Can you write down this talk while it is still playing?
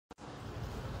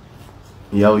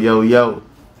Yo, yo, yo.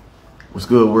 What's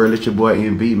good, world? It's your boy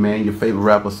NB, man. Your favorite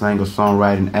rapper, singer,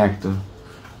 songwriter, and actor.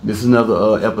 This is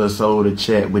another episode of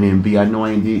Chat with NB. I know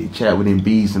I ain't did Chat with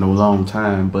NBs in a long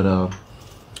time, but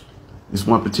this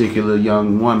one particular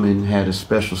young woman had a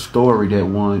special story that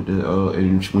wanted to,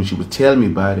 and when she was telling me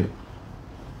about it,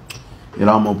 it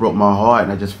almost broke my heart,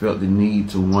 and I just felt the need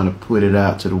to want to put it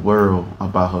out to the world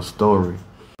about her story.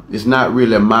 It's not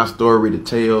really my story to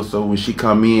tell, so when she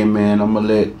come in, man, I'm gonna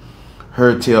let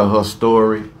her tell her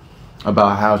story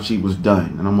about how she was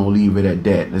done, and I'm gonna leave it at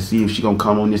that. Let's see if she gonna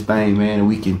come on this thing, man, and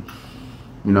we can,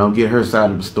 get her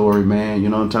side of the story, man. You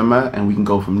know what I'm talking about? And we can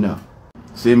go from there.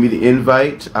 Send me the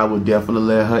invite. I will definitely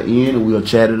let her in, and we'll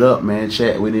chat it up, man.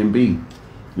 Chat with NB.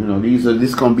 This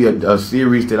is gonna be a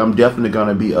series that I'm definitely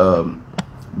gonna be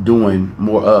doing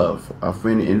more of. I'm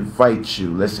finna invite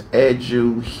you. Let's add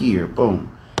you here.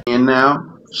 Boom. And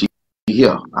now she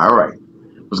here. All right.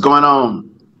 What's going on?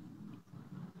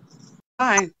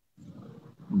 Hi.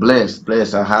 Blessed,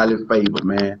 blessed. I highly favored,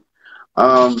 man.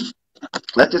 Um,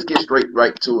 let's just get straight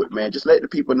right to it, man. Just let the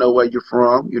people know where you're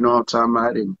from. You know what I'm talking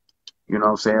about, and you know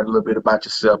what I'm saying, a little bit about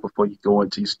yourself before you go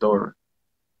into your story.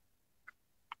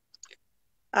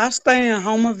 I stay in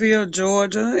Homerville,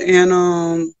 Georgia,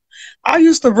 and I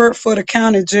used to work for the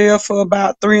county jail for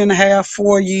about 3.5,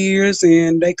 4 years,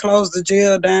 and they closed the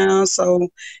jail down. So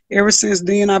ever since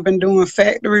then, I've been doing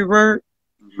factory work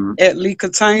Hmm. at Lee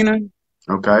Container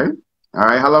Okay. All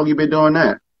right. How long you been doing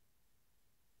that?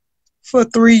 for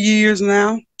 3 years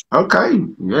now. Okay.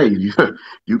 Yeah,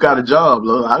 you got a job.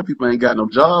 Look, a lot of people ain't got no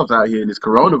jobs out here in this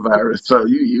coronavirus. So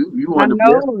you I one of the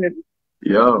blessed. know it.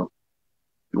 Yo,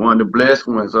 you one of the blessed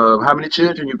ones. How many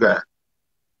children you got?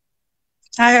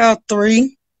 I have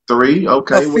three, Three. a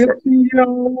Okay.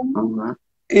 15-year-old Uh-huh.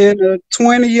 and a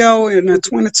 20-year-old and a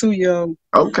 22-year-old,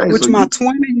 Okay. So which my you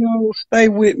 20-year-old stay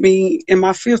with me and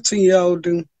my 15-year-old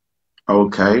do.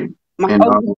 okay? My And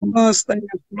oldest son stay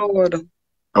in Florida.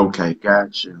 okay,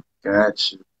 got you,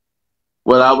 got you.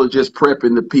 Well, I was just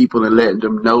prepping the people and letting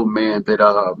them know, man,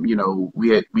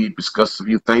 that we discussed a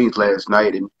few things last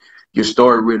night, and your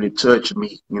story really touched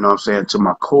me. You know what I'm saying, to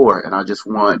my core, and I just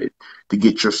wanted to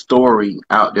get your story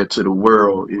out there to the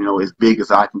world. As big as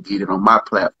I can get it on my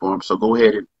platform. So go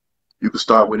ahead and you can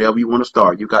start whenever you want to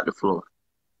start. You got the floor.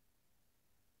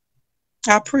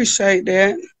 I appreciate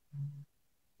that.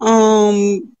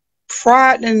 Um,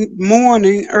 Friday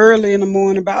morning, early in the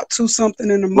morning, about 2 something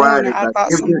in the morning, Friday, I like,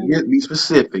 thought somebody, be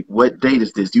specific. What date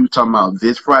is this? You talking about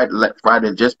this Friday? Like Friday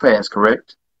that just passed,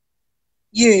 correct?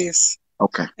 yes,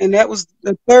 Okay. and that was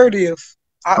the 30th,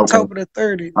 Okay. October the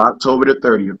 30th. October the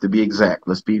 30th, to be exact.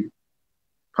 Let's be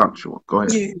punctual. Go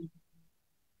ahead. Yeah.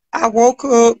 I woke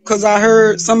up because I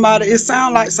heard somebody, it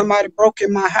sounded like somebody broke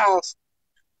in my house.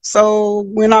 So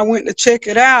when I went to check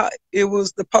it out, it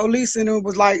was the police, and it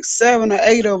was like 7 or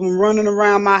 8 of them running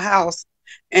around my house.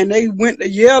 And they went to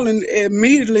yelling.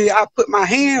 Immediately, I put my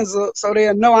hands up so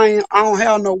they'll know I don't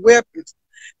have no weapons.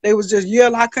 They was just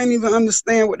yelling. I couldn't even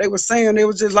understand what they were saying. They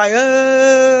was just like,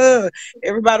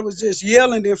 everybody was just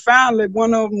yelling. Then finally,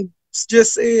 one of them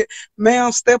just said,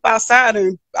 "Ma'am, step outside."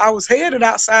 And I was headed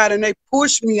outside, and they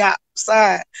pushed me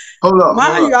outside. Hold up, hold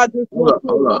Mind up, you, I just hold woke up,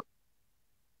 hold up. up.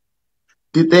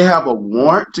 Did they have a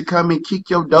warrant to come and kick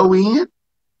your dough in?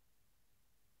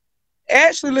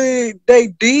 Actually, they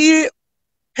did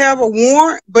have a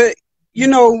warrant, but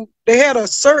they had a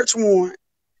search warrant.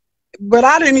 But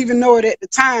I didn't even know it at the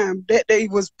time that they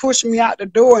was pushing me out the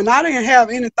door, and I didn't have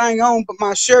anything on but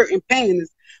my shirt and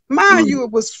panties. Mind Mm, you,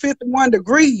 it was 51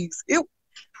 degrees. It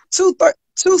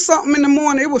two something in the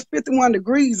morning. It was 51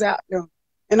 degrees out there,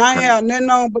 and I okay. had nothing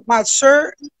on but my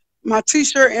shirt, my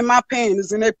t-shirt, and my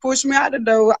panties. And they pushed me out the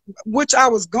door, which I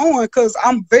was going because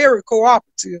I'm very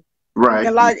cooperative. Right.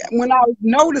 And like when I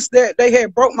noticed that they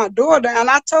had broke my door down,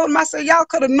 I told them, I said, y'all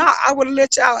could have not. I would have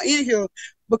let y'all in here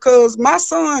because my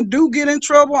son do get in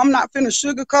trouble. I'm not finna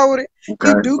sugarcoat it. Okay.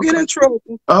 He do get Okay. in trouble.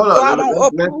 Hold So up. I don't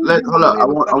oppose him Hold up. and I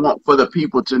everything. want for the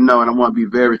people to know, and I want to be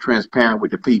very transparent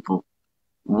with the people.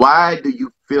 Why do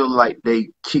you feel like they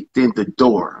kicked in the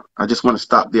door? I just want to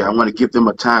stop there. I want to give them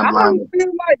a I don't timeline.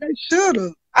 feel like they should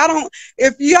have. I don't.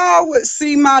 If y'all would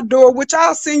see my door, which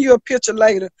I'll send you a picture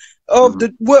later of Mhm.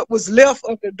 the what was left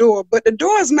of the door, but the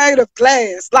door is made of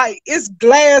glass. Like it's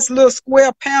glass, little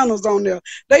square panels on there.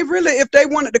 They really, if they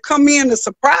wanted to come in to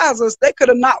surprise us, they could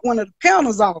have knocked one of the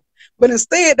panels off. But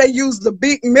instead, they used the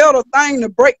big metal thing to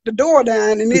break the door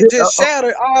down, and it just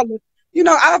shattered all the.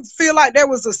 I feel like that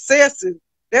was excessive.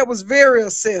 That was very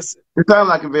excessive. It sounds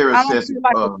like a very I don't excessive. feel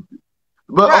like it.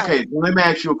 But Right. okay, let me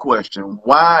ask you a question.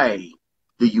 Why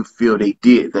do you feel they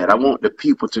did that? I want the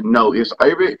people to know. It's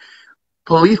every.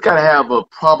 police gotta have a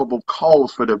probable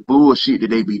cause for the bullshit that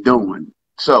they be doing.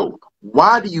 So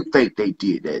why do you think they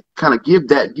did that? Kind of give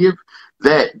that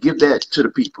to the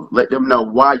people. Let them know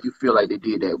why you feel like they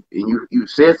did that. And you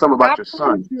said something I about your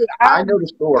promise son. you, I know the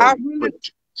I story, really but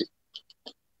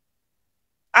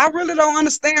I really don't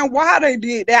understand why they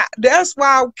did that. That's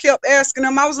why I kept asking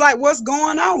them. I was like, what's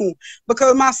going on?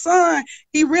 Because my son,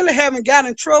 he really haven't got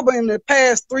in trouble in the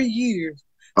past 3 years.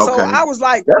 So okay. I was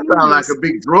like, That sounds like curious. a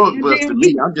big drug And bust then to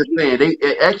me. I'm just saying they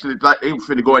actually like they were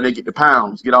finna go in there and get the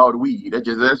pounds, get all the weed.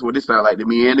 That's what it sounds like to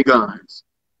me and the guns.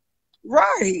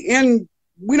 right. And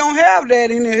we don't have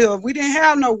that in the hill. We didn't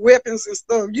have no weapons and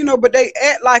stuff, but they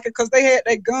act like it because they had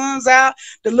their guns out,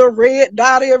 the little red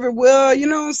dot everywhere. You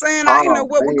know what I'm saying? I didn't know Oh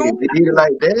what was man, going they did it on.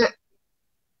 like that.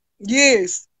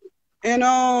 Yes. And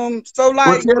so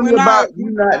Well, like tell me when I about you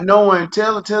not knowing.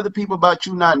 Tell the people about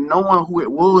you not knowing who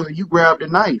it was, and you grabbed the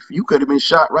knife. You could have been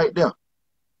shot right there.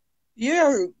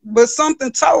 Yeah, but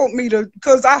something told me to,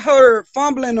 because I heard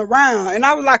fumbling around, and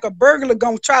I was like a burglar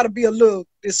gonna try to be a little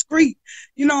discreet.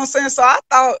 You know what I'm saying? So I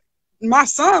thought my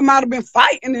son might have been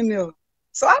fighting in there.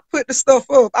 So I put the stuff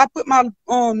up. I put my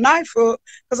knife up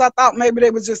because I thought maybe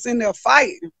they was just in there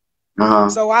fighting. Uh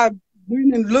huh. So I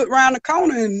went and looked around the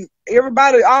corner, and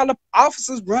everybody, all the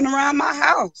officers running around my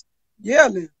house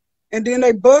yelling. And then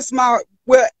they bust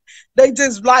well, they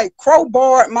just like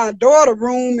crowbarred my daughter's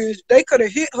room, and they could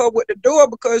have hit her with the door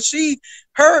because she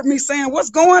heard me saying, what's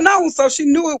going on? So she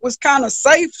knew it was kind of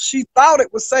safe. She thought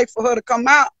it was safe for her to come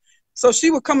out. So she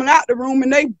was coming out the room,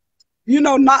 and they,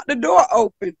 knocked the door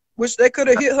open, which they could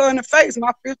have hit her in the face,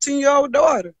 my 15-year-old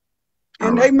daughter. All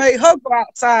And they right. made her go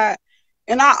outside.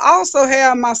 And I also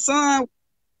have my son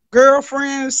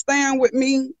girlfriend staying with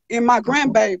me and my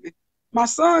grandbaby. My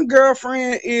son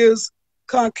girlfriend is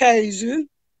Caucasian.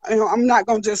 I'm not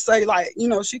gonna just say like,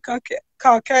 she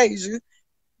Caucasian.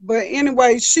 But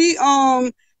anyway,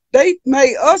 they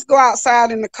made us go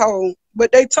outside in the cold,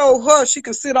 but they told her she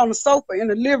can sit on the sofa in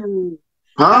the living room.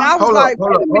 And Huh? I was Hold up, like,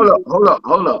 hold wait up, a hold up, minute, hold up,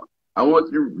 hold up. I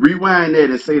want you to rewind that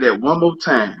and say that one more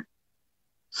time.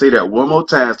 Say that one more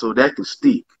time so that can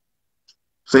stick.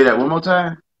 Say that one more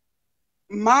time.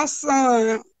 my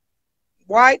son,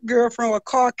 white girlfriend or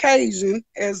Caucasian,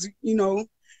 as you know,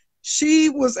 she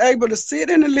was able to sit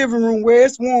in the living room where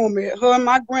it's warm at, her and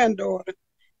my granddaughter,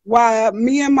 while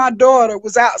me and my daughter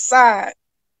was outside.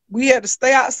 We had to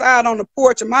stay outside on the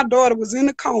porch, and my daughter was in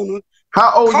the corner,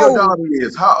 How old your cold. daughter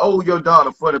is? How old your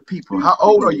daughter for the people? How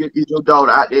old My is your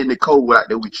daughter out there in the cold out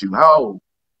there with you? How old?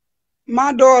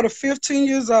 daughter, 15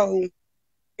 years old,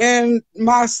 and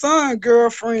my son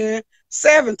girlfriend,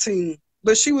 17.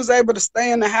 But she was able to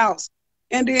stay in the house.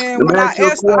 And then Let when me I ask you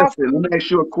a asked the question. officer, Let me ask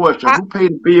you a question. I, Who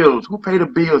paid the bills? Who paid the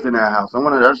bills in that house? I'm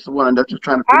just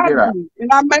trying to I figure it out. do, and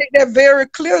I made that very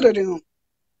clear to them.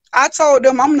 I told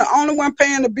them I'm the only one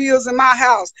paying the bills in my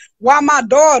house. Why my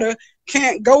daughter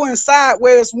can't go inside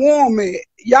where it's warm at?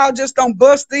 Y'all just don't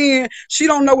bust in. She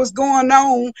don't know what's going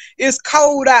on. It's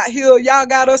cold out here. Y'all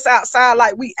got us outside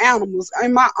like we animals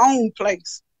in my own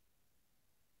place.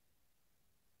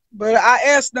 But I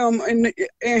asked them, and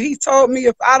he told me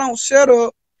if I don't shut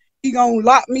up, he gonna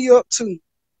lock me up too.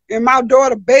 And my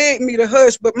daughter begged me to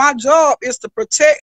hush, but my job is to protect